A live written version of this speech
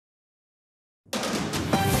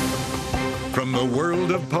From the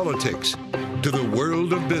world of politics to the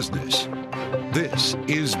world of business, this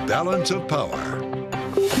is Balance of Power.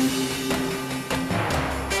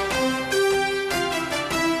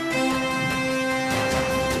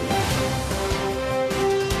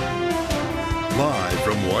 Live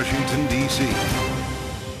from Washington, D.C.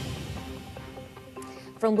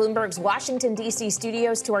 From Bloomberg's Washington, D.C.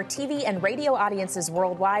 studios to our TV and radio audiences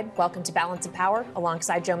worldwide, welcome to Balance of Power.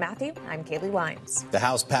 Alongside Joe Matthew, I'm Kaylee Lyons. The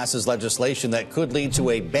House passes legislation that could lead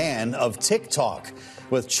to a ban of TikTok,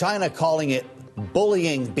 with China calling it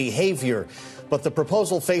bullying behavior. But the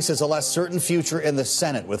proposal faces a less certain future in the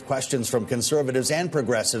Senate, with questions from conservatives and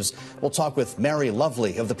progressives. We'll talk with Mary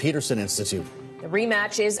Lovely of the Peterson Institute. The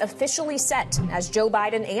rematch is officially set as Joe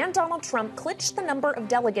Biden and Donald Trump clinch the number of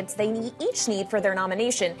delegates they each need for their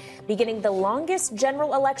nomination, beginning the longest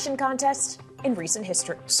general election contest in recent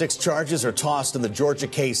history. 6 charges are tossed in the Georgia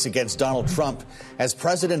case against Donald Trump as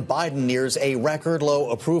President Biden nears a record low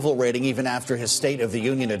approval rating even after his State of the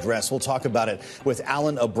Union address. We'll talk about it with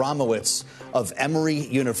Alan Abramowitz of Emory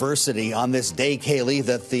University on this day, Kaylee,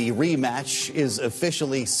 that the rematch is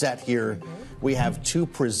officially set here. We have 2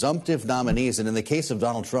 presumptive nominees, and in the case of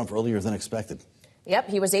Donald Trump, earlier than expected. Yep,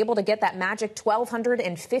 he was able to get that magic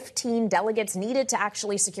 1,215 delegates needed to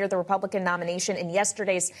actually secure the Republican nomination in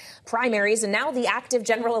yesterday's primaries. And now the active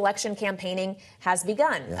general election campaigning has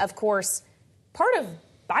begun. Yeah. Of course, part of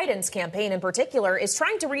Biden's campaign in particular is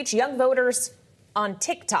trying to reach young voters on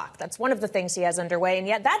TikTok. That's one of the things he has underway. And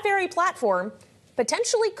yet that very platform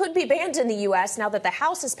potentially could be banned in the U.S. now that the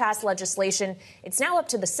House has passed legislation. It's now up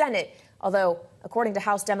to the Senate. Although, according to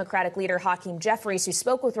House Democratic leader Hakeem Jeffries, who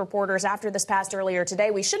spoke with reporters after this passed earlier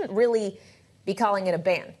today, we shouldn't really be calling it a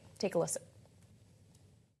ban. Take a listen.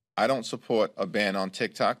 I don't support a ban on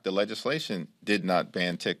TikTok. The legislation did not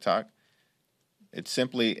ban TikTok. It's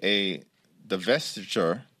simply a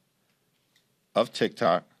divestiture of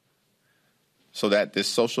TikTok so that this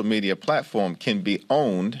social media platform can be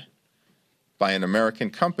owned by an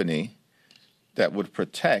American company that would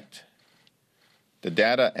protect the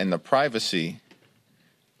data and the privacy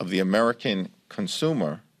of the American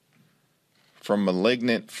consumer from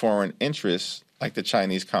malignant foreign interests like the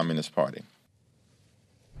Chinese Communist Party.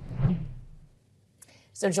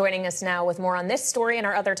 So joining us now with more on this story and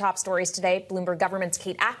our other top stories today, Bloomberg Government's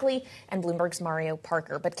Kate Ackley and Bloomberg's Mario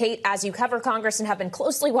Parker. But Kate, as you cover Congress and have been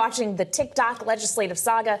closely watching the TikTok legislative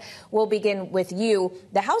saga, we'll begin with you.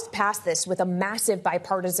 The House passed this with a massive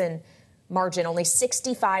bipartisan margin, only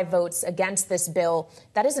 65 votes against this bill.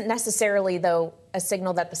 That isn't necessarily, though, a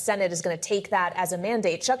signal that the Senate is going to take that as a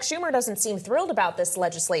mandate. Chuck Schumer doesn't seem thrilled about this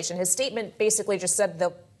legislation. His statement basically just said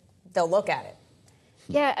they'll look at it.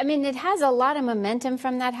 Yeah, I mean, it has a lot of momentum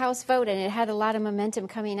from that House vote, and it had a lot of momentum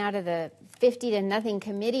coming out of the 50-0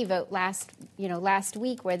 committee vote last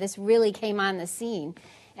week, where this really came on the scene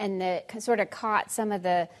and sort of caught some of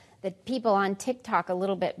the people on TikTok a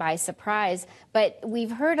little bit by surprise. But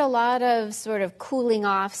we've heard a lot of sort of cooling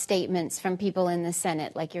off statements from people in the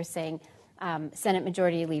Senate, like you're saying, Senate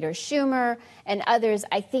Majority Leader Schumer and others.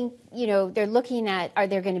 I think, they're looking at, are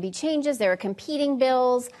there going to be changes? There are competing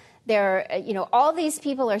bills. All these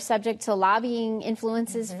people are subject to lobbying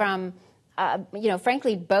influences from,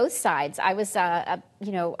 frankly, both sides. I was,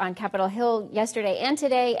 on Capitol Hill yesterday and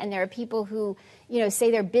today, and there are people who,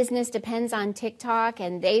 say their business depends on TikTok,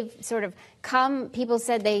 and they've sort of people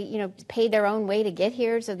said they, paid their own way to get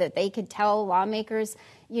here so that they could tell lawmakers,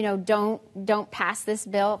 don't pass this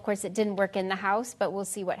bill. Of course, it didn't work in the House, but we'll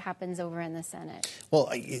see what happens over in the Senate.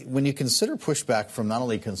 Well, when you consider pushback from not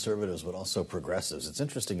only conservatives, but also progressives, it's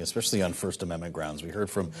interesting, especially on First Amendment grounds. We heard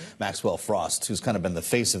from Maxwell Frost, who's kind of been the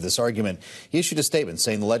face of this argument. He issued a statement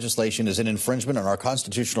saying the legislation is an infringement on our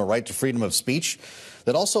constitutional right to freedom of speech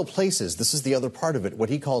that also places, this is the other part of it, what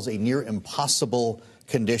he calls a near impossible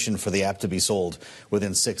condition for the app to be sold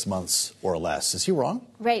within 6 months or less. Is he wrong?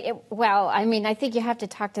 Right. Well, I mean, I think you have to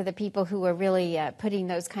talk to the people who are really putting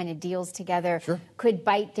those kind of deals together. Sure. Could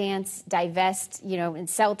ByteDance divest, and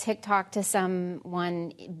sell TikTok to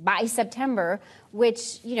someone by September,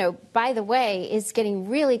 which, by the way, is getting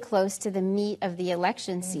really close to the meat of the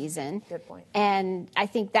election season. Good point. And I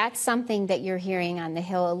think that's something that you're hearing on the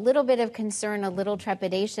Hill. A little bit of concern, a little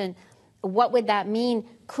trepidation. What would that mean?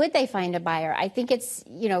 Could they find a buyer? I think it's,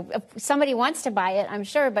 if somebody wants to buy it, I'm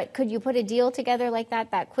sure, but could you put a deal together like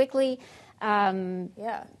that quickly?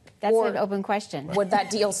 Yeah. That's an open question. Would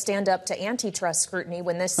that deal stand up to antitrust scrutiny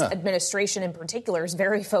when this administration in particular is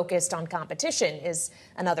very focused on competition is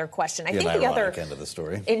another question. I think the other end of the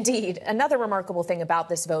story. Indeed. Another remarkable thing about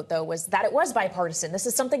this vote, though, was that it was bipartisan. This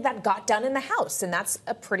is something that got done in the House, and that's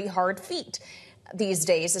a pretty hard feat. these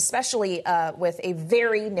days, especially with a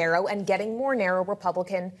very narrow and getting more narrow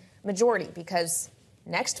Republican majority, because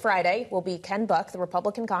next Friday will be Ken Buck, the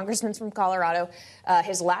Republican congressman from Colorado.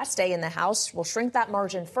 His last day in the House will shrink that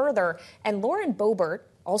margin further. And Lauren Boebert,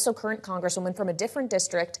 also current congresswoman from a different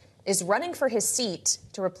district, is running for his seat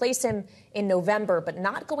to replace him in November, but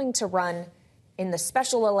not going to run in the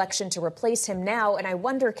special election to replace him now. And I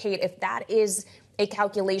wonder, Kate, if that is a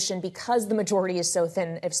calculation because the majority is so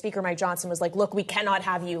thin. If Speaker Mike Johnson was like, look, we cannot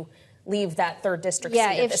have you leave that 3rd district seat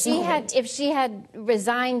at this moment. If she had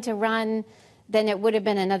resigned to run, then it would have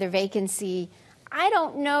been another vacancy. I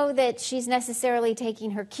don't know that she's necessarily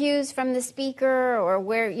taking her cues from the speaker or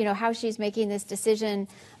where, how she's making this decision,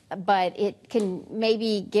 but it can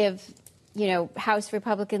maybe give, House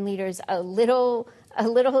Republican leaders a little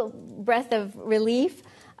breath of relief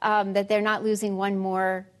that they're not losing one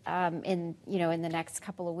more in the next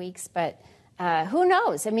couple of weeks. But who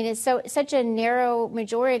knows? I mean, it's such a narrow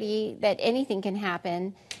majority that anything can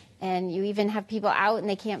happen, and you even have people out and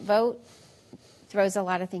they can't vote. Throws a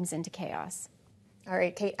lot of things into chaos. All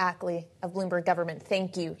right, Kate Ackley of Bloomberg Government,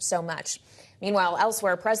 thank you so much. Meanwhile,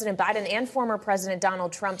 elsewhere, President Biden and former President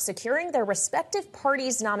Donald Trump securing their respective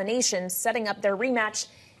parties' nominations, setting up their rematch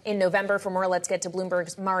in November. For more, let's get to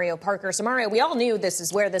Bloomberg's Mario Parker. So, Mario, we all knew this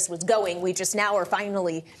is where this was going. We just now are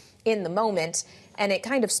finally in the moment. And it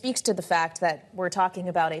kind of speaks to the fact that we're talking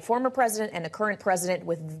about a former president and a current president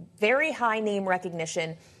with very high name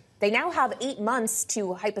recognition. They now have 8 months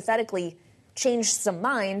to hypothetically change some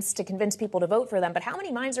minds to convince people to vote for them. But how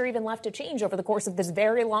many minds are even left to change over the course of this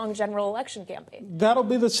very long general election campaign? That'll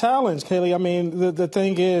be the challenge, Kaylee. I mean, the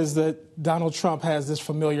thing is that Donald Trump has this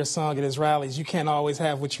familiar song at his rallies, you can't always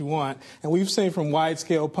have what you want. And we've seen from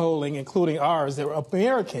wide-scale polling, including ours, that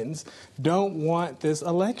Americans don't want this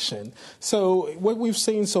election. So what we've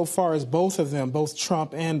seen so far is both of them, both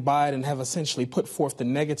Trump and Biden, have essentially put forth the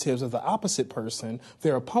negatives of the opposite person,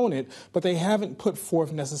 their opponent, but they haven't put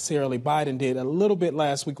forth necessarily, Biden did a little bit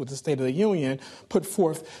last week with the State of the Union, put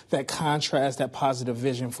forth that contrast, that positive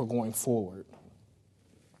vision for going forward.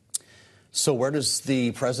 So where does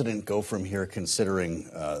the president go from here, considering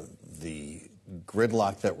the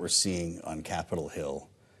gridlock that we're seeing on Capitol Hill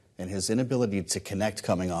and his inability to connect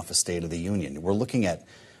coming off a State of the Union? We're looking at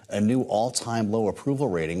a new all-time low approval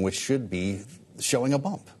rating, which should be showing a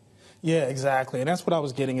bump. Yeah, exactly. And that's what I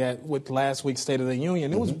was getting at with last week's State of the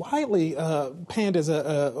Union. It was widely panned as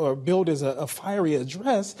or billed as a fiery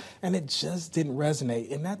address, and it just didn't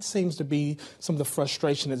resonate. And that seems to be some of the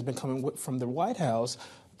frustration that's been coming from the White House.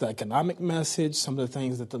 The economic message, some of the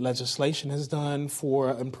things that the legislation has done for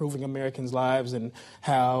improving Americans' lives and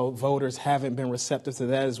how voters haven't been receptive to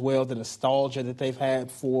that as well, the nostalgia that they've had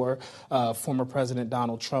for former President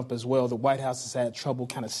Donald Trump as well. The White House has had trouble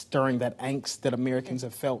kind of stirring that angst that Americans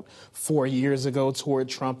have felt 4 years ago toward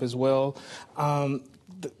Trump as well.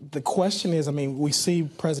 The question is, I mean, we see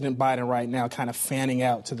President Biden right now kind of fanning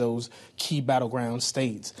out to those key battleground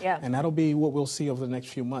states. Yeah. And that'll be what we'll see over the next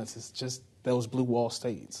few months. It's just those blue wall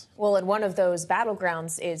states. Well, and one of those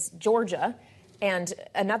battlegrounds is Georgia. And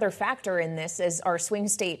another factor in this is our swing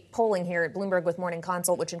state polling here at Bloomberg with Morning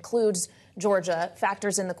Consult, which includes Georgia,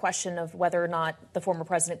 factors in the question of whether or not the former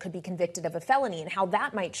president could be convicted of a felony and how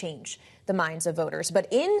that might change the minds of voters.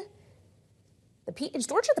 But is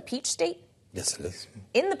Georgia the peach state? Yes, it is.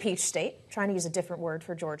 In the peach state, trying to use a different word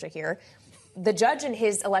for Georgia here, the judge in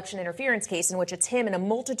his election interference case, in which it's him and a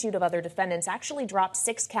multitude of other defendants, actually dropped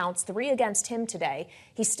 6 counts, 3 against him today.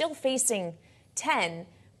 He's still facing 10.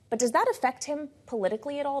 But does that affect him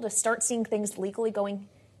politically at all, to start seeing things legally going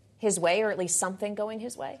his way, or at least something going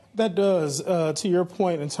his way? That does. To your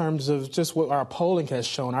point, in terms of just what our polling has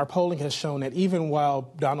shown that even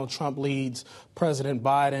while Donald Trump leads President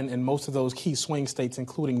Biden in most of those key swing states,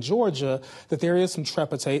 including Georgia, that there is some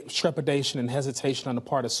trepidation and hesitation on the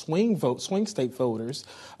part of swing state voters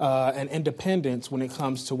and independents when it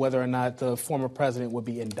comes to whether or not the former president would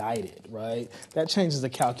be indicted, right? That changes the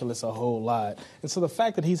calculus a whole lot. And so the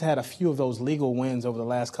fact that he's had a few of those legal wins over the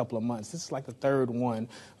last couple of months, this is like the third one,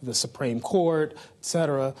 the Supreme Court, et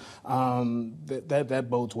cetera, that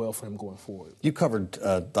bodes well for him going forward. You covered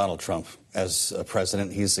Donald Trump as a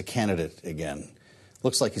president. He's a candidate again.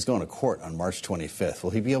 Looks like he's going to court on March 25th. Will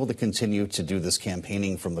he be able to continue to do this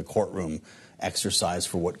campaigning from the courtroom exercise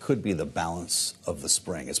for what could be the balance of the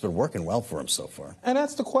spring. It's been working well for him so far. And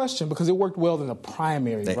that's the question, because it worked well in the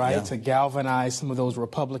primary, right, yeah, to galvanize some of those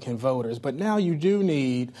Republican voters. But now you do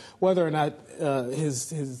need, whether or not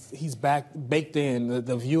he's baked in,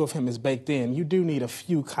 the view of him is baked in, you do need a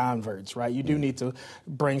few converts, right? You do need to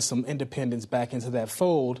bring some independents back into that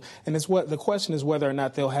fold. And the question is whether or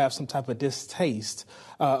not they'll have some type of distaste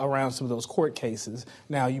around some of those court cases.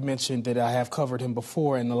 Now, you mentioned that I have covered him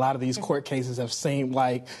before, and a lot of these court cases have seemed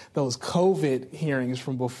like those COVID hearings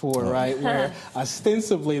from before, right, where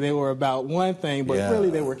ostensibly they were about one thing, but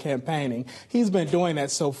really they were campaigning. He's been doing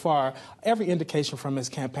that so far. Every indication from his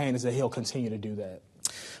campaign is that he'll continue to do that.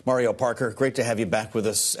 Mario Parker, great to have you back with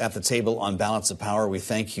us at the table on Balance of Power. We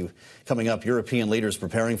thank you. Coming up, European leaders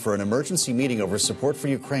preparing for an emergency meeting over support for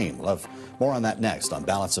Ukraine. We'll have more on that next on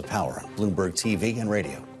Balance of Power, Bloomberg TV and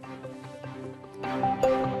radio.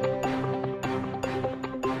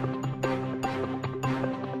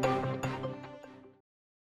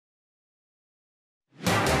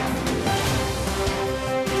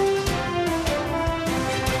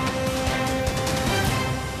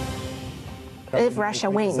 If Russia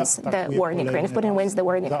wins the war in Ukraine, if Putin wins the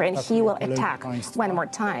war in Ukraine, he will attack one more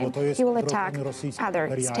time. He will attack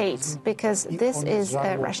other states, because this is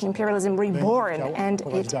Russian imperialism reborn, and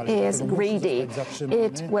it is greedy.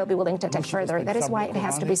 It will be willing to attack further. That is why it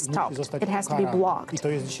has to be stopped. It has to be blocked,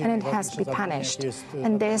 and it has to be punished.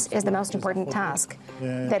 And this is the most important task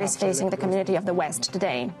that is facing the community of the West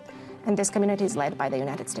today. And this community is led by the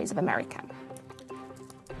United States of America.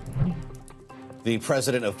 The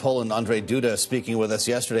president of Poland, Andrzej Duda, speaking with us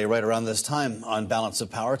yesterday right around this time on Balance of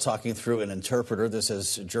Power, talking through an interpreter. This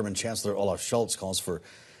is German Chancellor Olaf Scholz calls for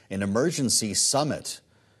an emergency summit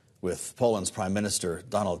with Poland's Prime Minister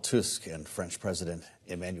Donald Tusk and French President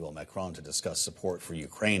Emmanuel Macron to discuss support for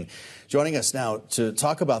Ukraine. Joining us now to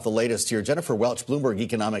talk about the latest here, Jennifer Welch, Bloomberg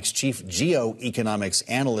Economics chief geoeconomics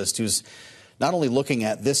analyst, who's not only looking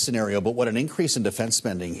at this scenario, but what an increase in defense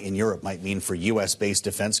spending in Europe might mean for U.S.-based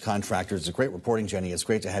defense contractors. It's great reporting, Jenny. It's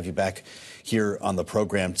great to have you back here on the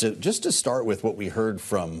program. Just to start with what we heard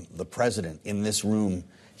from the president in this room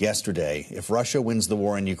yesterday, if Russia wins the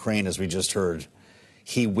war in Ukraine, as we just heard,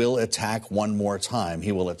 he will attack one more time.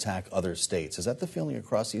 He will attack other states. Is that the feeling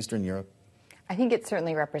across Eastern Europe? I think it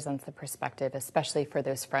certainly represents the perspective, especially for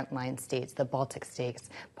those frontline states, the Baltic states,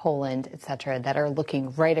 Poland, et cetera, that are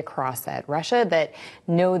looking right across at Russia, that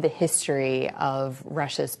know the history of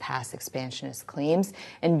Russia's past expansionist claims,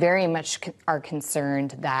 and very much are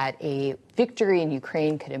concerned that a victory in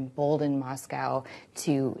Ukraine could embolden Moscow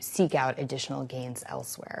to seek out additional gains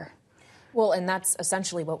elsewhere. Well, and that's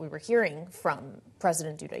essentially what we were hearing from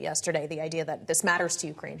President Duda yesterday, the idea that this matters to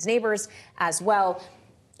Ukraine's neighbors as well.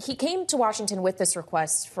 He came to Washington with this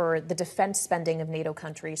request for the defense spending of NATO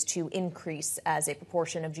countries to increase as a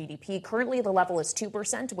proportion of GDP. Currently, the level is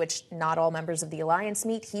 2%, which not all members of the alliance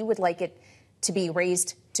meet. He would like it to be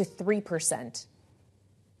raised to 3%. Is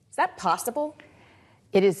that possible?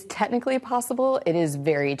 It is technically possible. It is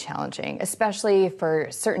very challenging, especially for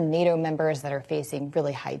certain NATO members that are facing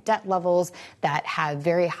really high debt levels, that have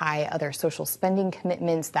very high other social spending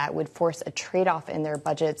commitments that would force a trade-off in their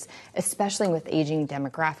budgets, especially with aging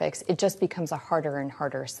demographics. It just becomes a harder and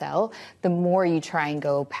harder sell the more you try and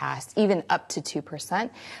go past even up to 2%.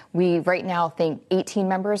 We right now think 18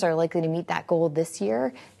 members are likely to meet that goal this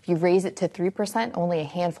year. If you raise it to 3%, only a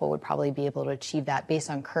handful would probably be able to achieve that based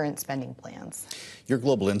on current spending plans. Your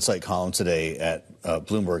Global Insight column today at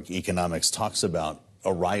Bloomberg Economics talks about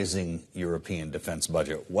a rising European defense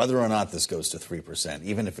budget. Whether or not this goes to 3%,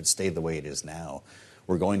 even if it stayed the way it is now,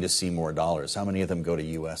 we're going to see more dollars. How many of them go to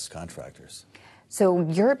U.S. contractors? So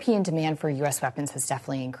European demand for U.S. weapons has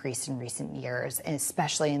definitely increased in recent years, and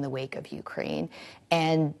especially in the wake of Ukraine.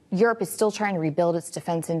 And Europe is still trying to rebuild its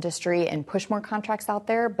defense industry and push more contracts out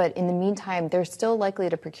there. But in the meantime, they're still likely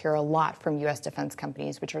to procure a lot from U.S. defense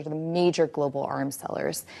companies, which are the major global arms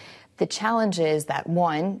sellers. The challenge is that,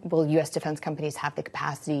 one, will U.S. defense companies have the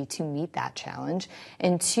capacity to meet that challenge?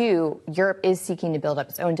 And two, Europe is seeking to build up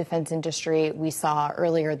its own defense industry. We saw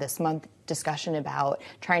earlier this month discussion about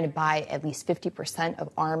trying to buy at least 50% of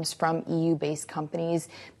arms from EU-based companies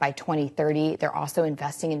by 2030. They're also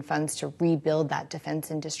investing in funds to rebuild that defense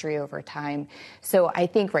industry over time. So I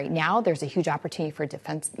think right now there's a huge opportunity for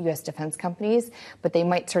U.S. defense companies, but they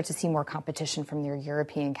might start to see more competition from their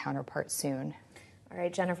European counterparts soon. All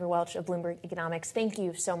right, Jennifer Welch of Bloomberg Economics, thank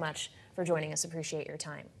you so much for joining us. Appreciate your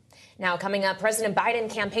time. Now, coming up, President Biden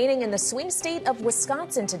campaigning in the swing state of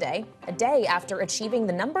Wisconsin today, a day after achieving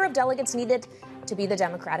the number of delegates needed to be the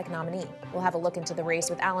Democratic nominee. We'll have a look into the race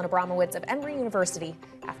with Alan Abramowitz of Emory University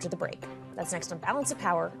after the break. That's That's next on Balance of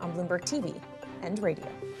Power on Bloomberg TV and radio.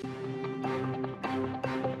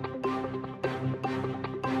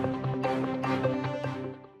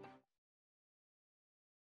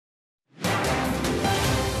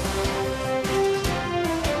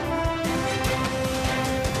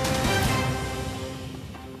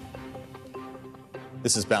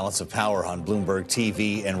 This is Balance of Power on Bloomberg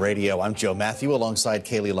TV and radio. I'm Joe Matthew alongside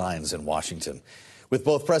Kaylee Lyons in Washington. With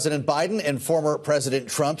both President Biden and former President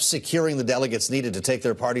Trump securing the delegates needed to take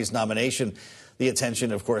their party's nomination, the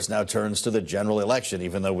attention, of course, now turns to the general election,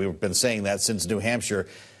 even though we've been saying that since New Hampshire.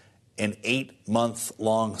 An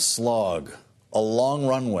 8-month-long slog, a long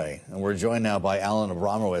runway. And we're joined now by Alan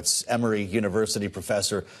Abramowitz, Emory University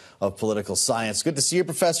professor of political science. Good to see you,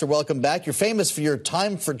 Professor. Welcome back. You're famous for your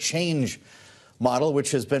time for change model, which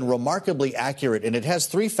has been remarkably accurate, and it has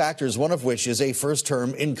 3 factors, one of which is a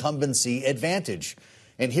first-term incumbency advantage.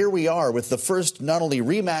 And here we are with the first not only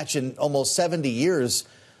rematch in almost 70 years,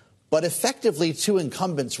 but effectively 2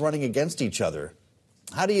 incumbents running against each other.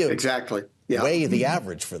 How do you weigh the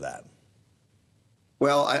average for that?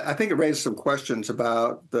 Well, I think it raises some questions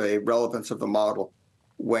about the relevance of the model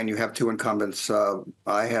when you have 2 incumbents.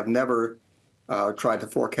 I have never tried to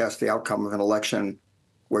forecast the outcome of an election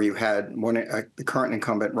where you had the current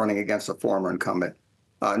incumbent running against a former incumbent.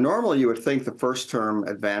 Normally, you would think the first-term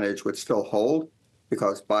advantage would still hold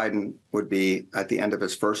because Biden would be at the end of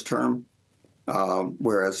his first term,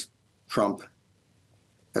 whereas Trump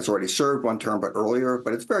has already served 1 term, but earlier.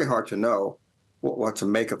 But it's very hard to know what to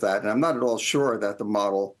make of that. And I'm not at all sure that the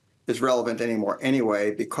model is relevant anymore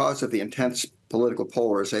anyway because of the intense political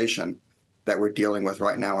polarization that we're dealing with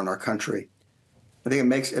right now in our country. I think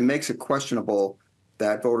it makes it questionable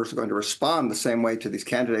that voters are going to respond the same way to these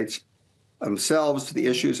candidates themselves, to the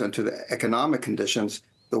issues and to the economic conditions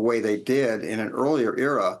the way they did in an earlier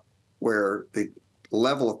era where the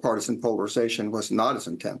level of partisan polarization was not as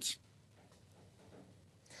intense.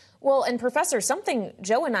 Well, and Professor, something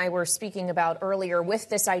Joe and I were speaking about earlier with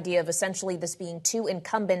this idea of essentially this being 2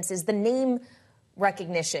 incumbents is the name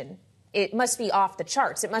recognition. It must be off the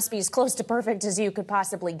charts. It must be as close to perfect as you could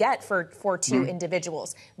possibly get for 2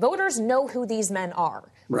 individuals. Voters know who these men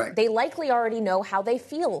are. Right. They likely already know how they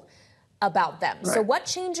feel about them. Right. So what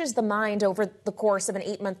changes the mind over the course of an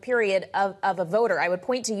 8-month period of a voter? I would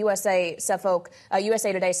point to USA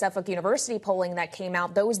Today Suffolk University polling that came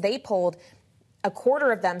out. Those they polled, a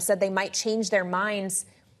quarter of them said they might change their minds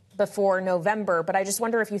before November. But I just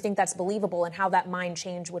wonder if you think that's believable and how that mind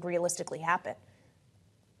change would realistically happen.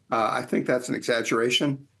 I think that's an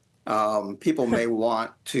exaggeration. People may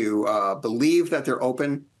want to believe that they're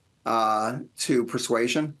open to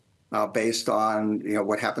persuasion based on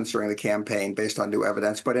what happens during the campaign, based on new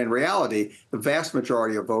evidence. But in reality, the vast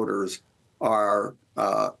majority of voters are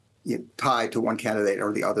tied to one candidate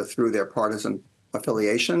or the other through their partisan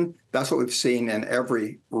affiliation. That's what we've seen in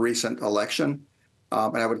every recent election.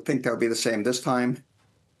 And I would think that would be the same this time.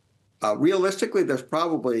 Realistically, there's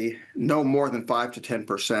probably no more than 5 to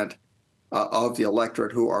 10% of the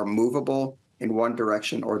electorate who are movable in one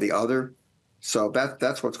direction or the other. So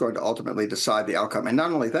that's what's going to ultimately decide the outcome. And not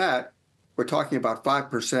only that, we're talking about 5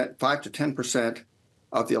 to 10%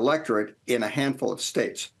 of the electorate in a handful of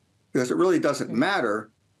states, because it really doesn't matter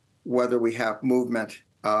whether we have movement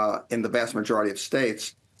in the vast majority of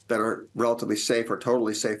states that are relatively safe or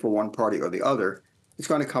totally safe for one party or the other. It's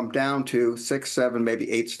going to come down to 6, 7, maybe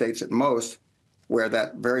 8 states at most, where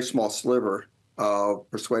that very small sliver of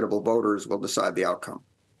persuadable voters will decide the outcome.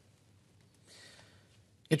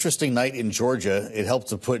 Interesting night in Georgia. It helped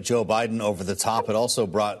to put Joe Biden over the top. It also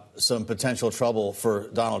brought some potential trouble for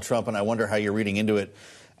Donald Trump, and I wonder how you're reading into it,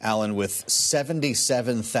 Alan, with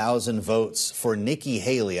 77,000 votes for Nikki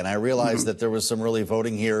Haley. And I realize that there was some early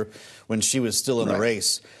voting here when she was still in the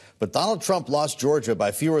race. But Donald Trump lost Georgia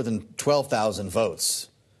by fewer than 12,000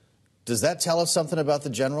 votes. Does that tell us something about the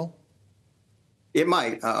general? It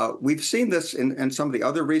might. We've seen this in some of the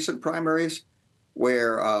other recent primaries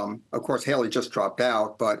where, of course, Haley just dropped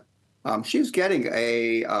out, but she's getting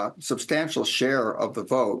a substantial share of the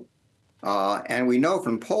vote. And we know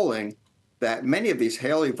from polling that many of these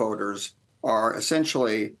Haley voters are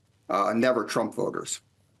essentially never Trump voters.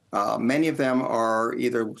 Many of them are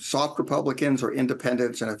either soft Republicans or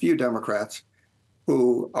independents and a few Democrats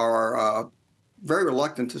who are very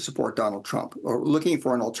reluctant to support Donald Trump or looking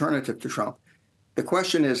for an alternative to Trump. The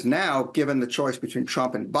question is now, given the choice between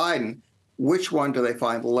Trump and Biden, which one do they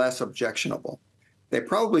find less objectionable? They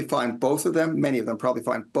probably find both of them. Many of them probably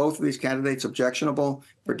find both of these candidates objectionable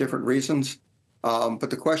for different reasons. But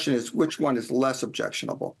the question is, which one is less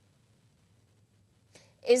objectionable?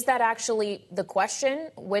 Is that actually the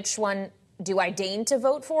question? Which one do I deign to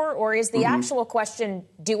vote for? Or is the actual question,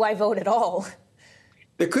 do I vote at all?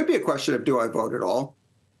 There could be a question of, do I vote at all?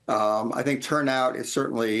 I think turnout is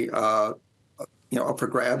certainly, up for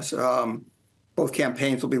grabs. Both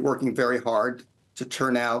campaigns will be working very hard to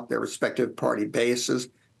turn out their respective party bases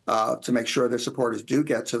to make sure their supporters do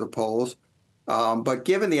get to the polls. But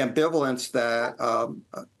given the ambivalence that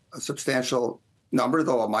a substantial number,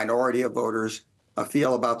 though a minority of voters,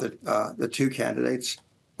 feel about the two candidates,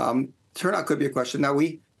 turnout could be a question. Now,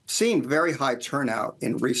 we've seen very high turnout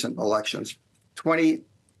in recent elections.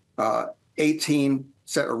 2018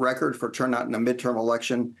 set a record for turnout in a midterm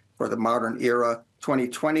election for the modern era.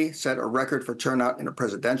 2020 set a record for turnout in a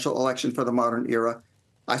presidential election for the modern era.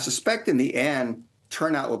 I suspect in the end,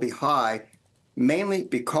 turnout will be high, mainly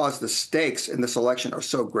because the stakes in this election are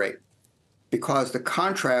so great, because the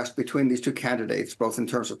contrast between these two candidates, both in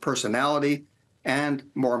terms of personality and,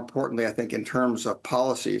 more importantly, I think in terms of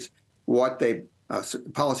policies,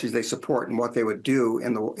 policies they support and what they would do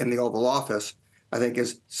in the Oval Office, I think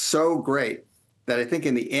is so great that I think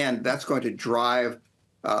in the end that's going to drive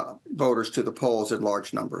voters to the polls in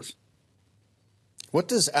large numbers. What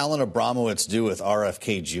does Alan Abramowitz do with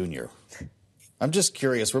RFK Jr.? I'm just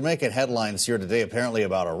curious. We're making headlines here today apparently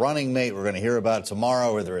about a running mate. We're going to hear about it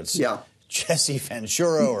tomorrow, whether it's Jesse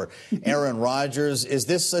Ventura or Aaron Rodgers. Is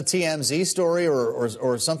this a TMZ story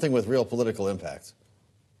or something with real political impact?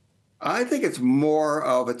 I think it's more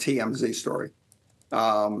of a TMZ story.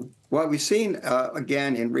 What we've seen,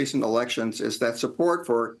 again, in recent elections is that support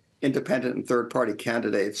for independent and third-party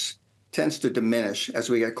candidates tends to diminish as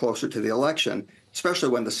we get closer to the election, especially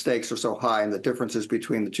when the stakes are so high and the differences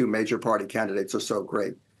between the two major party candidates are so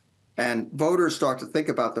great. And voters start to think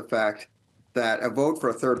about the fact that a vote for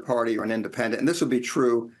a third party or an independent, and this would be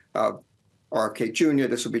true of RFK Jr.,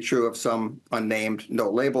 this would be true of some unnamed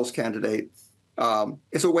no labels candidate,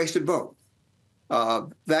 is a wasted vote.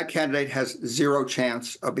 That candidate has zero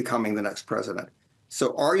chance of becoming the next president.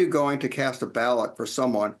 So are you going to cast a ballot for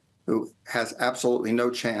someone who has absolutely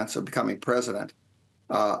no chance of becoming president?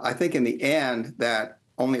 I think in the end that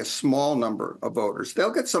only a small number of voters,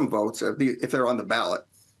 they'll get some votes if they're on the ballot.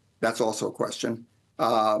 That's also a question.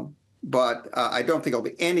 But I don't think it'll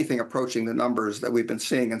be anything approaching the numbers that we've been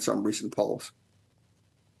seeing in some recent polls.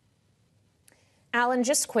 Alan,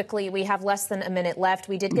 just quickly, we have less than a minute left.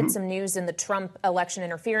 We did get some news in the Trump election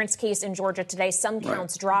interference case in Georgia today. Some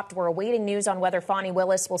counts dropped. We're awaiting news on whether Fani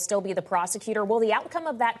Willis will still be the prosecutor. Will the outcome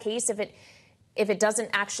of that case, if it doesn't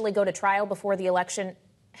actually go to trial before the election,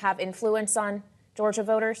 have influence on Georgia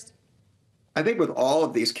voters? I think with all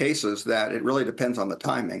of these cases that it really depends on the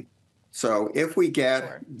timing. So if we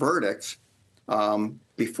get verdicts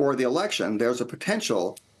before the election, there's a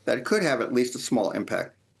potential that it could have at least a small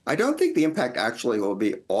impact. I don't think the impact actually will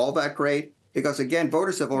be all that great because, again,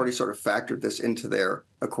 voters have already sort of factored this into their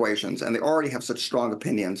equations, and they already have such strong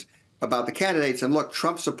opinions about the candidates. And look,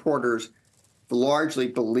 Trump supporters largely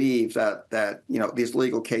believe that these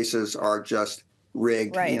legal cases are just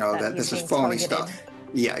rigged, that this is phony stuff.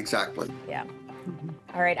 Yeah, exactly. Yeah.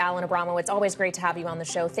 All right, Alan Abramowitz, always great to have you on the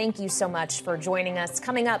show. Thank you so much for joining us.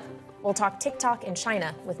 Coming up, we'll talk TikTok in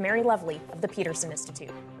China with Mary Lovely of the Peterson Institute.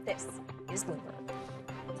 This is Bloomberg.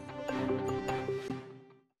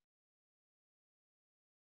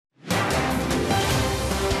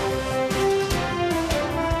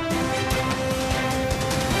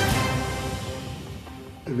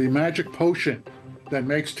 The magic potion that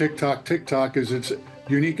makes TikTok TikTok is its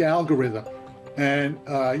unique algorithm. And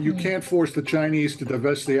you can't force the Chinese to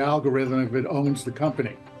divest the algorithm if it owns the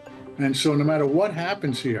company. And so no matter what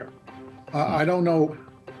happens here, I don't know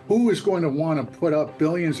who is going to want to put up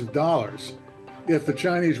billions of dollars if the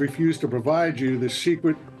Chinese refuse to provide you the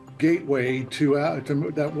secret gateway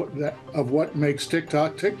of what makes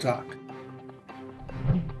TikTok TikTok.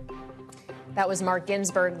 That was Mark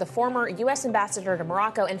Ginsburg, the former U.S. ambassador to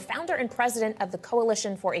Morocco and founder and president of the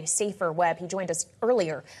Coalition for a Safer Web. He joined us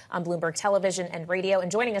earlier on Bloomberg Television and Radio.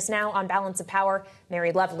 And joining us now on Balance of Power,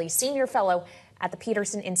 Mary Lovely, senior fellow at the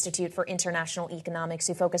Peterson Institute for International Economics,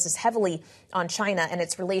 who focuses heavily on China and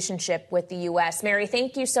its relationship with the U.S. Mary,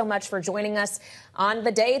 thank you so much for joining us on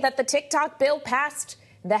the day that the TikTok bill passed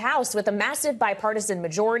the House with a massive bipartisan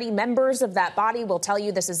majority. Members of that body will tell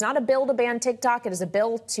you this is not a bill to ban TikTok. It is a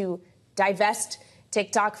bill to divest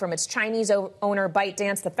TikTok from its Chinese owner,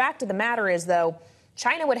 ByteDance. The fact of the matter is, though,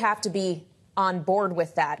 China would have to be on board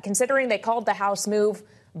with that. Considering they called the House move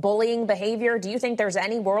bullying behavior, do you think there's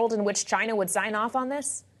any world in which China would sign off on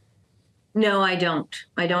this? No, I don't.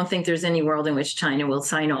 I don't think there's any world in which China will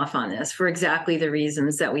sign off on this for exactly the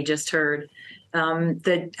reasons that we just heard.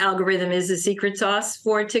 The algorithm is a secret sauce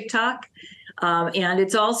for TikTok. And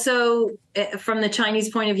it's also, from the Chinese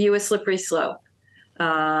point of view, a slippery slope.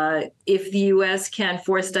 If the U.S. can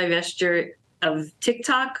force divestiture of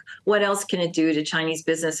TikTok, what else can it do to Chinese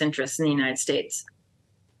business interests in the United States?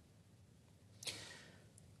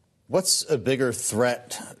 What's a bigger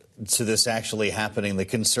threat to this actually happening? The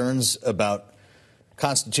concerns about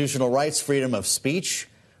constitutional rights, freedom of speech,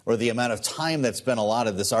 or the amount of time that's been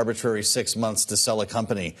allotted, this arbitrary 6 months to sell a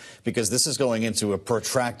company? Because this is going into a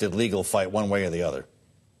protracted legal fight one way or the other.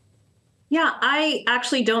 Yeah, I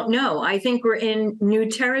actually don't know. I think we're in new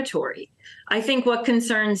territory. I think what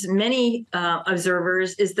concerns many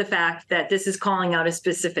observers is the fact that this is calling out a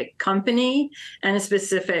specific company and a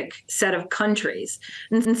specific set of countries.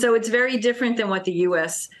 And so it's very different than what the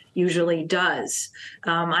U.S. usually does.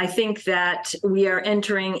 I think that we are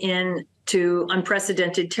entering into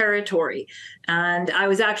unprecedented territory. And I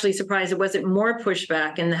was actually surprised it wasn't more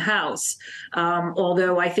pushback in the House,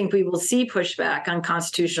 although I think we will see pushback on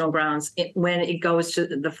constitutional grounds when it goes to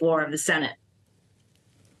the floor of the Senate.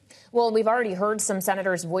 Well, we've already heard some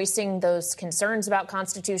senators voicing those concerns about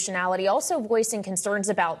constitutionality, also voicing concerns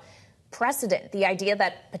about precedent, the idea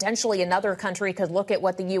that potentially another country could look at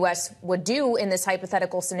what the U.S. would do in this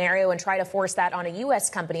hypothetical scenario and try to force that on a U.S.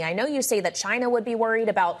 company. I know you say that China would be worried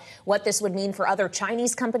about what this would mean for other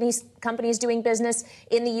Chinese companies doing business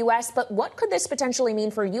in the U.S., but what could this potentially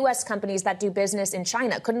mean for U.S. companies that do business in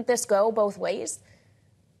China? Couldn't this go both ways?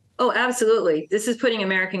 Oh, absolutely. This is putting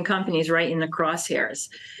American companies right in the crosshairs.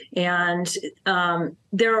 And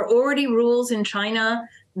there are already rules in China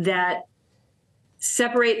that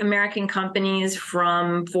separate American companies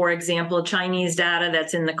from, for example, Chinese data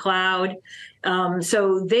that's in the cloud.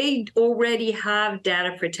 So they already have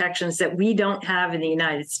data protections that we don't have in the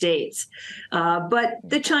United States. But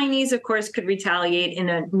the Chinese, of course, could retaliate in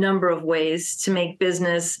a number of ways to make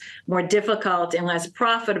business more difficult and less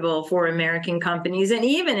profitable for American companies, and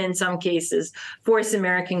even in some cases, force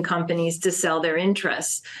American companies to sell their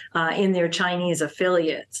interests in their Chinese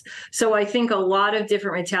affiliates. So I think a lot of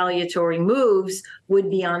different retaliatory moves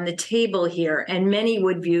would be on the table here, and many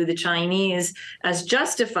would view the Chinese as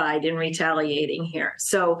justified in retaliating here.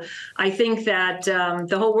 So I think that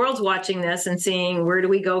the whole world's watching this and seeing, where do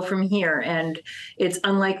we go from here? And it's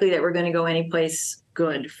unlikely that we're going to go anyplace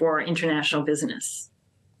good for international business.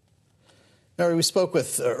 Mary, we spoke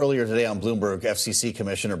with earlier today on Bloomberg FCC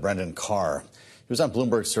Commissioner Brendan Carr. He was on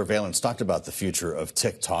Bloomberg Surveillance, talked about the future of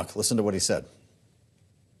TikTok. Listen to what he said.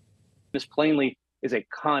 This plainly is a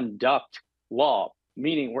conduct law,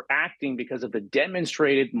 meaning we're acting because of the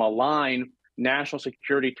demonstrated malign national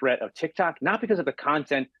security threat of TikTok, not because of the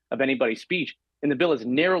content of anybody's speech. And the bill is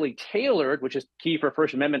narrowly tailored, which is key for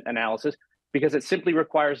First Amendment analysis, because it simply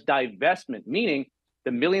requires divestment, meaning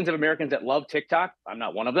the millions of Americans that love TikTok, I'm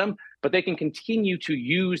not one of them, but they can continue to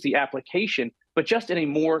use the application, but just in a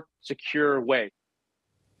more secure way.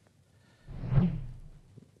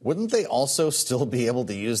 Wouldn't they also still be able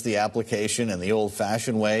to use the application in the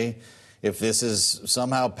old-fashioned way if this is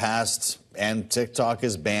somehow passed and TikTok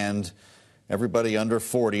is banned? Everybody under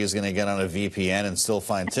 40 is going to get on a VPN and still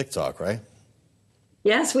find TikTok, right?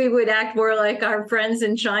 Yes, we would act more like our friends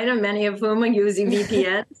in China, many of whom are using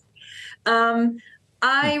VPNs.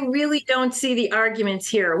 I really don't see the arguments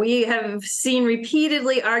here. We have seen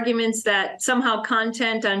repeatedly arguments that somehow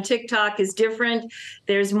content on TikTok is different.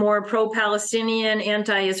 There's more pro-Palestinian,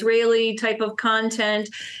 anti-Israeli type of content.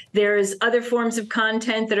 There's other forms of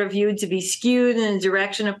content that are viewed to be skewed in the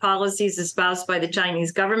direction of policies espoused by the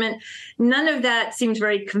Chinese government. None of that seems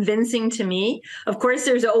very convincing to me. Of course,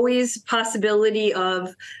 there's always possibility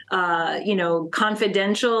of,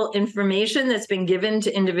 confidential information that's been given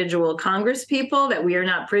to individual Congress people that we are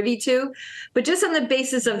not privy to. But just on the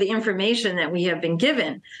basis of the information that we have been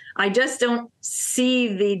given, I just don't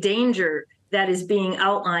see the danger that is being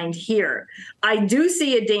outlined here. I do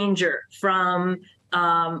see a danger from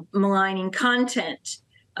maligning content.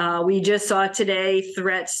 We just saw today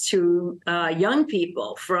threats to young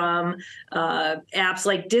people from apps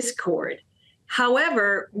like Discord.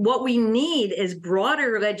 However, what we need is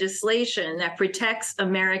broader legislation that protects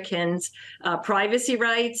Americans' privacy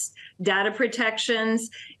rights, data protections,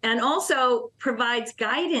 and also provides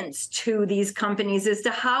guidance to these companies as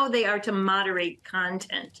to how they are to moderate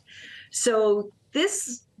content. So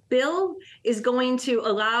this bill is going to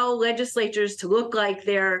allow legislatures to look like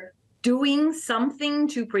they're doing something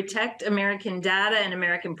to protect American data and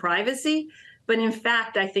American privacy. But in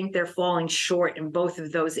fact, I think they're falling short in both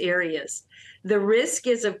of those areas. The risk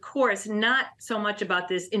is, of course, not so much about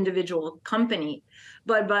this individual company,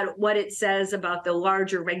 but about what it says about the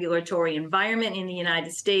larger regulatory environment in the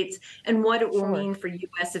United States and what it will mean for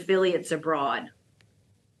U.S. affiliates abroad.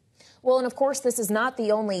 Well, and of course, this is not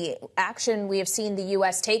the only action we have seen the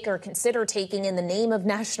U.S. take or consider taking in the name of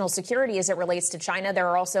national security as it relates to China. There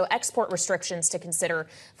are also export restrictions to consider,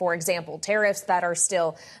 for example, tariffs that are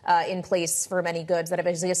still in place for many goods that have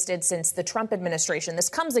existed since the Trump administration. This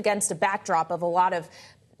comes against a backdrop of a lot of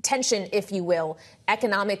tension, if you will,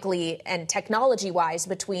 economically and technology-wise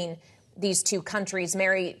between these two countries.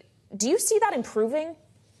 Mary, do you see that improving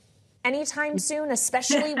anytime soon,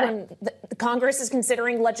 especially when the Congress is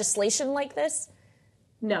considering legislation like this?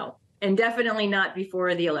 No, and definitely not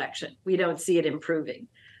before the election. We don't see it improving.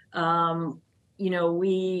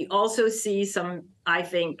 We also see some, I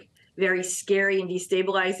think, very scary and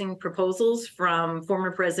destabilizing proposals from former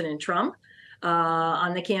President Trump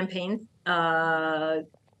on the campaign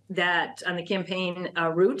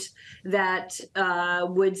route that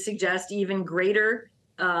would suggest even greater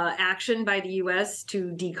action by the U.S.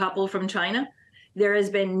 to decouple from China. There has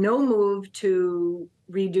been no move to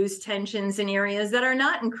reduce tensions in areas that are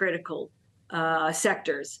not in critical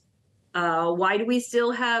sectors. Why do we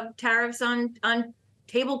still have tariffs on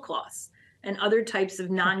tablecloths and other types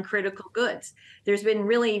of non-critical goods? There's been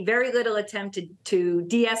really very little attempt to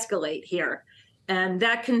de-escalate here. And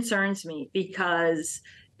that concerns me because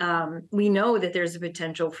we know that there's a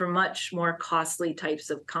potential for much more costly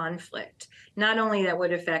types of conflict. Not only that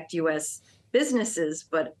would affect U.S. businesses,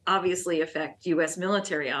 but obviously affect U.S.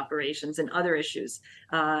 military operations and other issues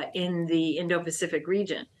in the Indo-Pacific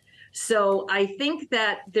region. So I think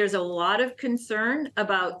that there's a lot of concern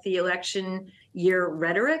about the election year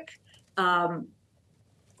rhetoric.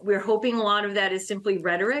 We're hoping a lot of that is simply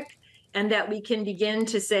rhetoric, and that we can begin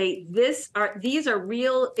to say these are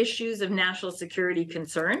real issues of national security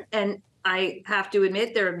concern. And I have to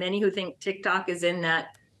admit, there are many who think TikTok is in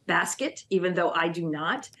that basket, even though I do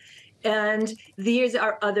not. And these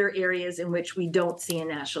are other areas in which we don't see a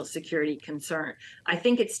national security concern. I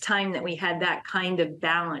think it's time that we had that kind of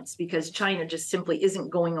balance because China just simply isn't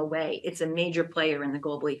going away. It's a major player in the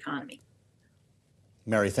global economy.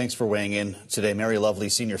 Mary, thanks for weighing in today. Mary Lovely,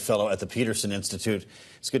 Senior Fellow at the Peterson Institute.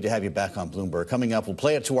 It's good to have you back on Bloomberg. Coming up, we'll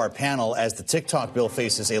play it to our panel as the TikTok bill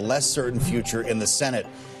faces a less certain future in the Senate.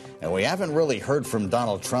 And we haven't really heard from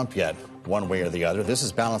Donald Trump yet, one way or the other. This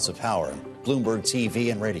is Balance of Power, Bloomberg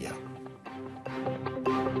TV and radio.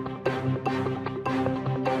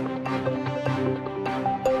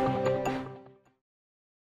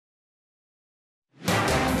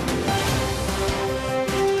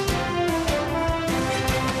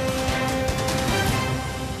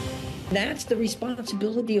 That's the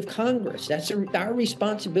responsibility of Congress. That's our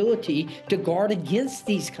responsibility to guard against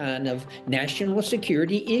these kind of national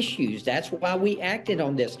security issues. That's why we acted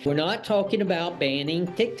on this. We're not talking about banning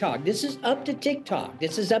TikTok. This is up to TikTok.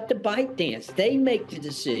 This is up to ByteDance. They make the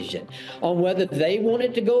decision on whether they want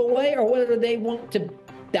it to go away or whether they want to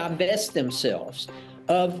divest themselves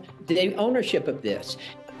of the ownership of this.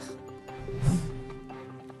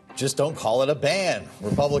 Just don't call it a ban.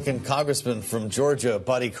 Republican Congressman from Georgia,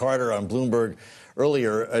 Buddy Carter, on Bloomberg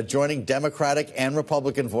earlier, joining Democratic and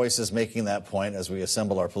Republican voices making that point as we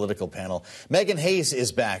assemble our political panel. Megan Hayes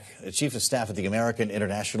is back, Chief of Staff at the American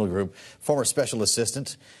International Group, former Special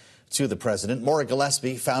Assistant to the President. Maura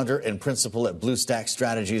Gillespie, founder and principal at BlueStack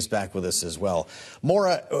Strategies, back with us as well.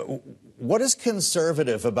 Maura, what is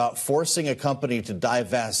conservative about forcing a company to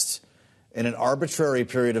divest in an arbitrary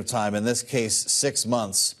period of time, in this case 6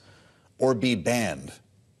 months, or be banned?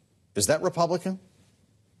 Is that Republican?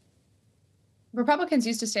 Republicans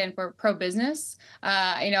used to stand for pro-business.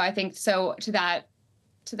 I think so. To that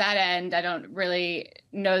end, I don't really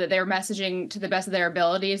know that they're messaging to the best of their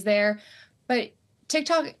abilities there. But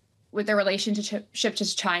TikTok, with their relationship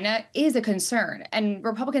to China, is a concern, and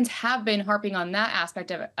Republicans have been harping on that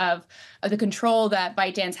aspect of the control that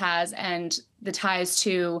ByteDance has and the ties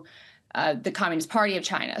to the Communist Party of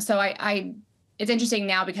China. So it's interesting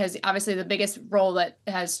now because obviously the biggest role that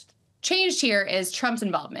has changed here is Trump's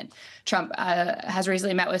involvement. Trump has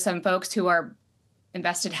recently met with some folks who are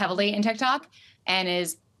invested heavily in TikTok and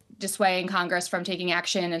is dissuading Congress from taking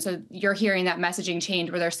action. And so you're hearing that messaging change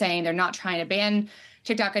where they're saying they're not trying to ban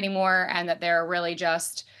TikTok anymore and that they're really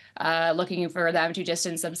just looking for them to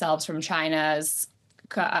distance themselves from China's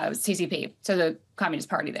CCP, so the Communist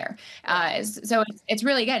Party there. So it's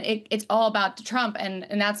really, again, it's all about Trump,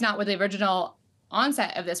 and that's not what the original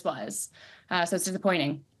onset of this was. So it's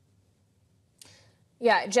disappointing.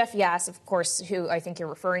 Yeah, Jeff Yass, of course, who I think you're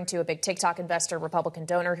referring to, a big TikTok investor, Republican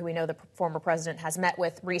donor, who we know the former president has met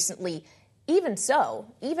with recently. Even so,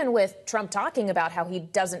 even with Trump talking about how he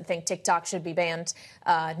doesn't think TikTok should be banned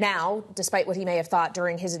now, despite what he may have thought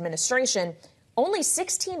during his administration, only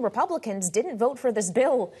 16 Republicans didn't vote for this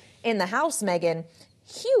bill in the House, Megan.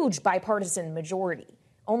 huge bipartisan majority.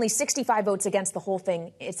 Only 65 votes against the whole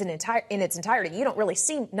thing. It's in its entirety. You don't really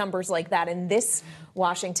see numbers like that in this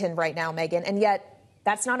Washington right now, Megan. And yet,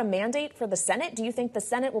 that's not a mandate for the Senate. Do you think the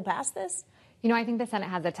Senate will pass this? You know, I think the Senate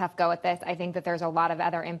has a tough go at this. I think that there's a lot of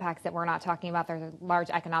other impacts that we're not talking about. There's a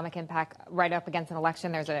large economic impact right up against an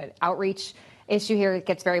election. There's an outreach issue here. It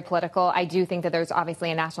gets very political. I do think that there's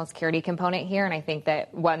obviously a national security component here. And I think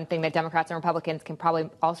that one thing that Democrats and Republicans can probably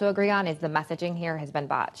also agree on is the messaging here has been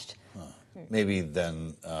botched. Maybe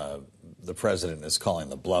then the president is calling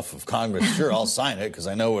the bluff of Congress. Sure, I'll sign it because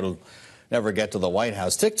I know it'll never get to the White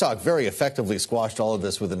House. TikTok very effectively squashed all of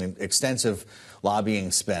this with an extensive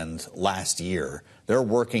lobbying spend last year. They're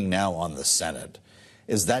working now on the Senate.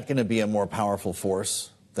 Is that going to be a more powerful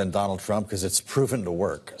force than Donald Trump? Because it's proven to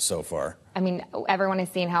work so far. I mean, everyone has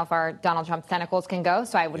seen how far Donald Trump's tentacles can go,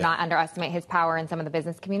 so I would not underestimate his power in some of the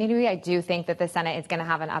business community. I do think that the Senate is going to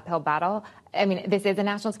have an uphill battle. I mean, this is a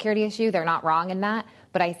national security issue. They're not wrong in that.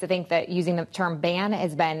 But I think that using the term ban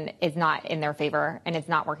is not in their favor, and it's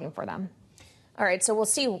not working for them. All right, so we'll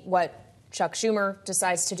see what Chuck Schumer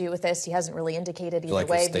decides to do with this. He hasn't really indicated either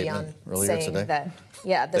way beyond saying that,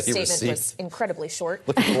 the statement was incredibly short.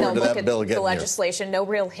 Looking forward to that bill getting the legislation. Here. No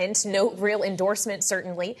real hint, no real endorsement,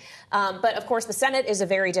 certainly. But, of course, the Senate is a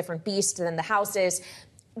very different beast than the House is.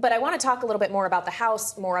 But I want to talk a little bit more about the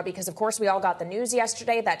House, Maura, because, of course, we all got the news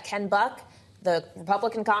yesterday that Ken Buck, the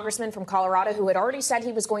Republican congressman from Colorado who had already said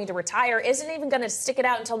he was going to retire, isn't even going to stick it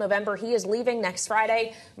out until November. He is leaving next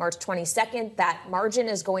Friday, March 22nd. That margin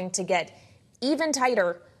is going to get even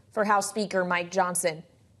tighter for House Speaker Mike Johnson.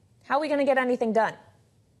 How are we going to get anything done?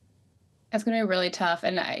 It's going to be really tough.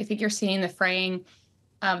 And I think you're seeing the fraying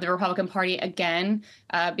of the Republican Party again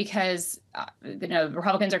because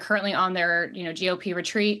Republicans are currently on their GOP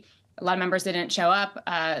retreat. A lot of members didn't show up.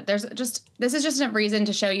 This is just a reason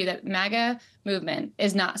to show you that MAGA movement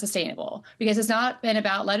is not sustainable because it's not been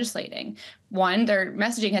about legislating. One, their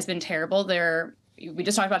messaging has been terrible. We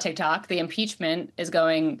just talked about TikTok. The impeachment is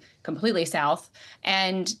going completely south.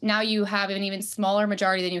 And now you have an even smaller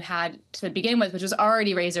majority than you had to begin with, which was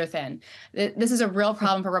already razor thin. This is a real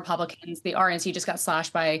problem for Republicans. The RNC just got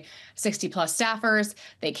slashed by 60 plus staffers.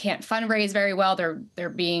 They can't fundraise very well. They're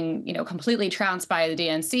being, completely trounced by the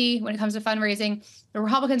DNC when it comes to fundraising. The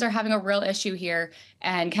Republicans are having a real issue here,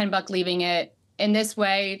 and Ken Buck leaving it in this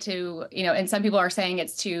way to, and some people are saying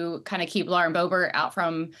it's to kind of keep Lauren Boebert out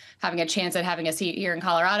from having a chance at having a seat here in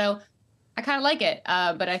Colorado. I kind of like it,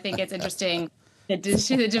 but I think it's interesting the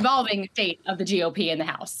devolving state of the GOP in the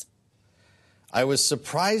House. I was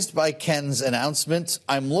surprised by Ken's announcement.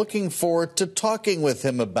 I'm looking forward to talking with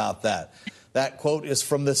him about that. That quote is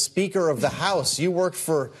from the Speaker of the House. You worked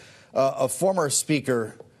for a former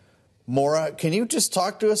Speaker. Maura, can you just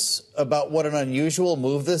talk to us about what an unusual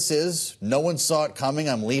move this is? No one saw it coming.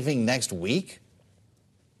 I'm leaving next week.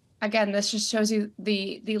 Again, this just shows you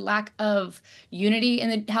the lack of unity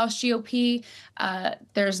in the House GOP.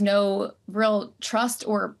 There's no real trust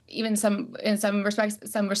or even in some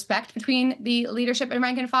respects, some respect between the leadership and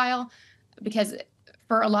rank and file, because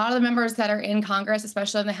for a lot of the members that are in Congress,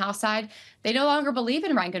 especially on the House side, they no longer believe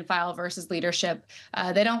in rank and file versus leadership.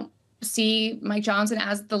 They don't see Mike Johnson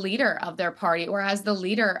as the leader of their party or as the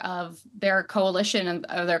leader of their coalition and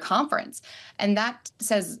of their conference. And that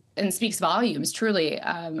says and speaks volumes, truly,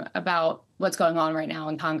 about what's going on right now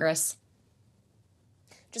in Congress.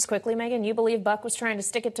 Just quickly, Megan, you believe Buck was trying to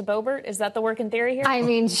stick it to Boebert? Is that the working theory here? I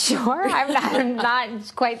mean, sure. I'm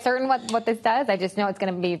not quite certain what this does. I just know it's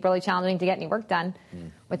going to be really challenging to get any work done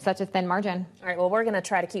with such a thin margin. All right, well, we're going to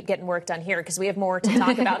try to keep getting work done here because we have more to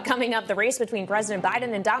talk about coming up. The race between President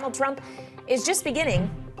Biden and Donald Trump is just beginning,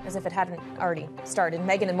 as if it hadn't already started.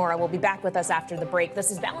 Megan and Maura will be back with us after the break. This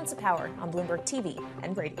is Balance of Power on Bloomberg TV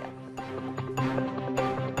and radio.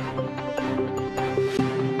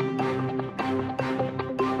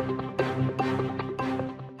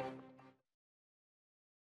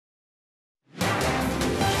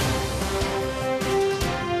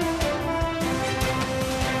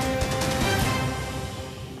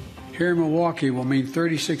 Here in Milwaukee will mean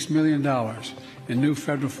 $36 million in new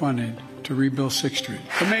federal funding to rebuild 6th Street.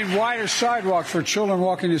 It means wider sidewalks for children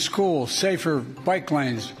walking to school, safer bike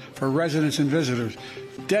lanes for residents and visitors,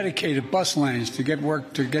 dedicated bus lanes to get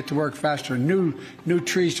to work faster, new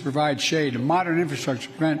trees to provide shade, and modern infrastructure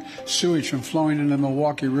to prevent sewage from flowing into the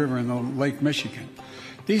Milwaukee River and the Lake Michigan.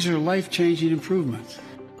 These are life-changing improvements.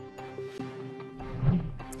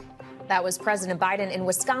 That was President Biden in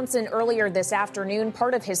Wisconsin earlier this afternoon,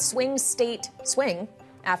 part of his swing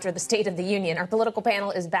after the State of the Union. Our political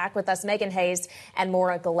panel is back with us, Megan Hayes and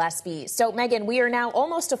Maura Gillespie. So, Megan, we are now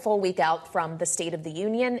almost a full week out from the State of the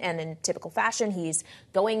Union, and in typical fashion, he's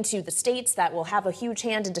going to the states that will have a huge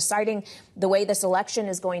hand in deciding the way this election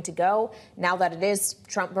is going to go. Now that it is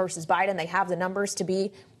Trump versus Biden, they have the numbers to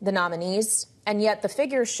be the nominees. And yet the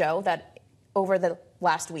figures show that over the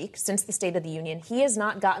last week, since the State of the Union, he has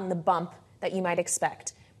not gotten the bump that you might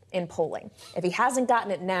expect in polling. If he hasn't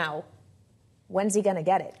gotten it now, when's he going to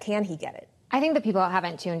get it? Can he get it? I think that people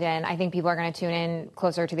haven't tuned in. I think people are going to tune in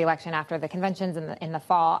closer to the election after the conventions in the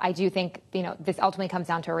fall. I do think, this ultimately comes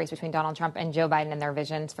down to a race between Donald Trump and Joe Biden and their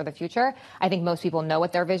visions for the future. I think most people know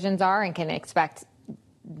what their visions are and can expect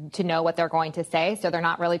to know what they're going to say. So they're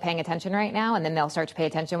not really paying attention right now. And then they'll start to pay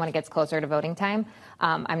attention when it gets closer to voting time.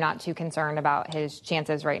 I'm not too concerned about his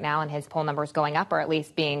chances right now and his poll numbers going up, or at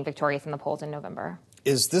least being victorious in the polls in November.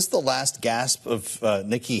 Is this the last gasp of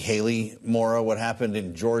Nikki Haley, Maura? What happened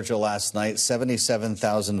in Georgia last night?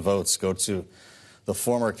 77,000 votes go to the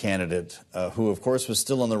former candidate, who, of course, was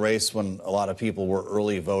still in the race when a lot of people were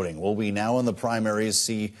early voting. Will we now in the primaries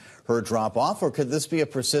see her drop off, or could this be a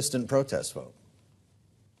persistent protest vote?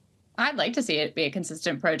 I'd like to see it be a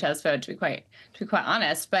consistent protest vote, to be quite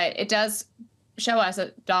honest. But it does show us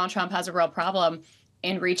that Donald Trump has a real problem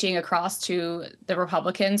in reaching across to the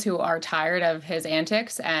Republicans who are tired of his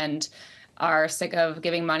antics and are sick of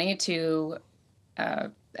giving money to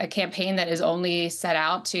a campaign that is only set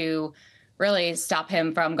out to really stop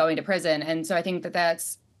him from going to prison. And so I think that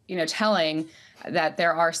that's, telling that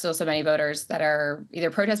there are still so many voters that are either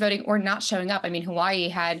protest voting or not showing up. I mean, Hawaii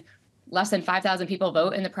had less than 5,000 people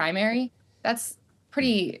vote in the primary. That's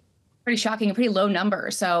pretty shocking, a pretty low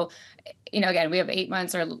number. So, again, we have 8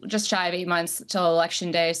 months or just shy of 8 months till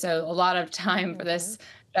Election Day. So a lot of time for this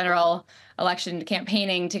general election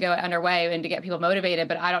campaigning to go underway and to get people motivated.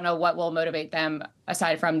 But I don't know what will motivate them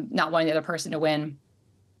aside from not wanting the other person to win.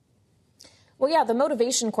 Well, yeah, the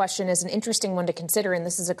motivation question is an interesting one to consider, and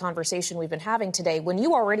this is a conversation we've been having today. When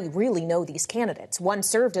you already really know these candidates, one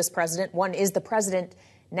served as president, one is the president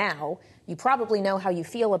now, you probably know how you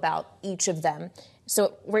feel about each of them. So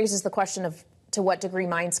it raises the question of to what degree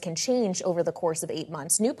minds can change over the course of 8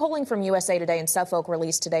 months. New polling from USA Today and Suffolk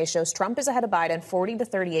released today shows Trump is ahead of Biden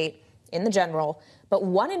 40-38 in the general, but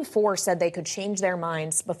 1 in 4 said they could change their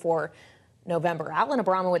minds before November. Alan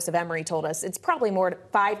Abramowitz of Emory told us it's probably more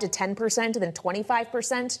 5 to 10% than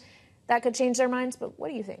 25% that could change their minds. But what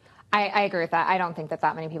do you think? I agree with that. I don't think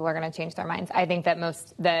that many people are going to change their minds. I think that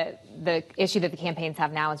the issue that the campaigns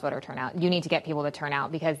have now is voter turnout. You need to get people to turn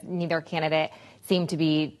out because neither candidate seemed to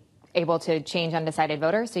be able to change undecided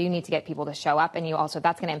voters. So you need to get people to show up, and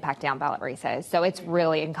that's going to impact down ballot races. So it's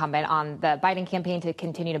really incumbent on the Biden campaign to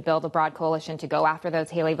continue to build a broad coalition to go after those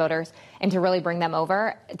Haley voters and to really bring them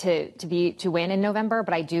over to win in November.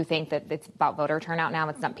 But I do think that it's about voter turnout now.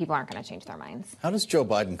 People aren't going to change their minds. How does Joe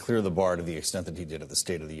Biden clear the bar to the extent that he did at the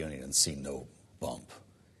State of the Union and see no bump?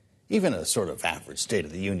 Even a sort of average State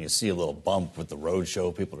of the Union, you see a little bump with the road show.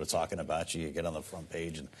 People are talking about you. You get on the front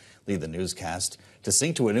page and lead the newscast. To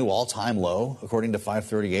sink to a new all-time low, according to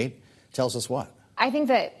 538, tells us what? I think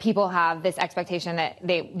that people have this expectation that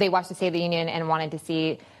they watched the State of the Union and wanted to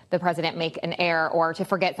see the president make an error or to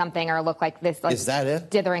forget something or look like this Is that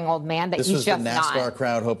it? dithering old man that this he's was just the NASCAR not.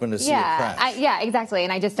 Crowd hoping to see a crash. Yeah, exactly.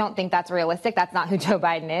 And I just don't think that's realistic. That's not who Joe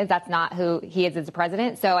Biden is. That's not who he is as a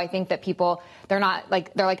president. So I think that people, they're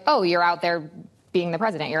like, oh, you're out there being the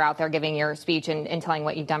president. You're out there giving your speech and telling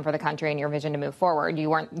what you've done for the country and your vision to move forward. We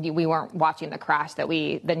weren't watching the crash that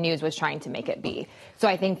the news was trying to make it be. So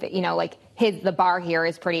I think that, the bar here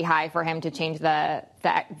is pretty high for him to change the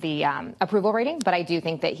approval rating. But I do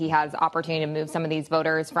think that he has opportunity to move some of these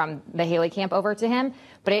voters from the Haley camp over to him.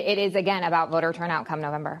 But it is, again, about voter turnout come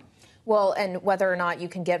November. Well, and whether or not you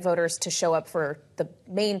can get voters to show up for the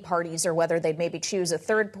main parties or whether they'd maybe choose a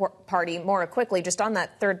third party more quickly, just on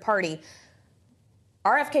that third party.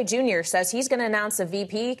 RFK Jr. says he's going to announce a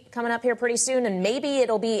VP coming up here pretty soon, and maybe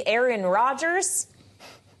it'll be Aaron Rodgers.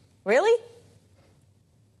 Really?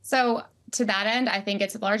 So to that end, I think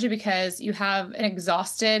it's largely because you have an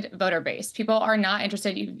exhausted voter base. People are not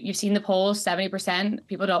interested. You've seen the polls, 70%.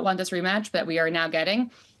 People don't want this rematch that we are now getting.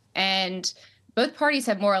 And both parties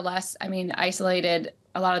have more or less, isolated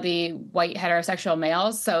a lot of the white heterosexual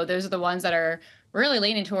males. So those are the ones that are really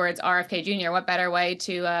leaning towards RFK Jr. What better way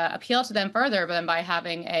to appeal to them further than by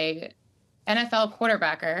having a NFL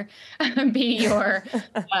quarterbacker be your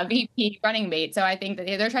VP running mate. So I think that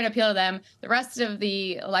they're trying to appeal to them. The rest of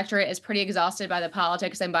the electorate is pretty exhausted by the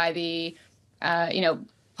politics and by the,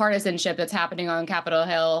 partisanship that's happening on Capitol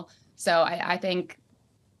Hill. So I think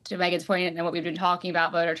to Megan's point and what we've been talking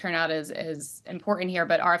about, voter turnout is important here.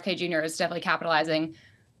 But RFK Jr. is definitely capitalizing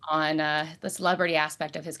on the celebrity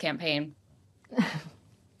aspect of his campaign.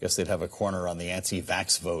 Guess they'd have a corner on the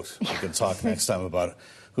anti-vax vote. We can talk next time about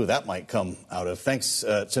who that might come out of. Thanks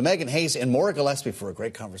to Megan Hayes and Maura Gillespie for a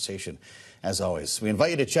great conversation, as always. We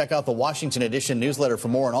invite you to check out the Washington Edition newsletter for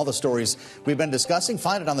more on all the stories we've been discussing.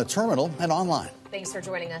 Find it on the terminal and online. Thanks for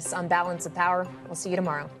joining us on Balance of Power. We'll see you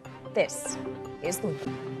tomorrow. This is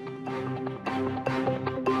Bloomberg.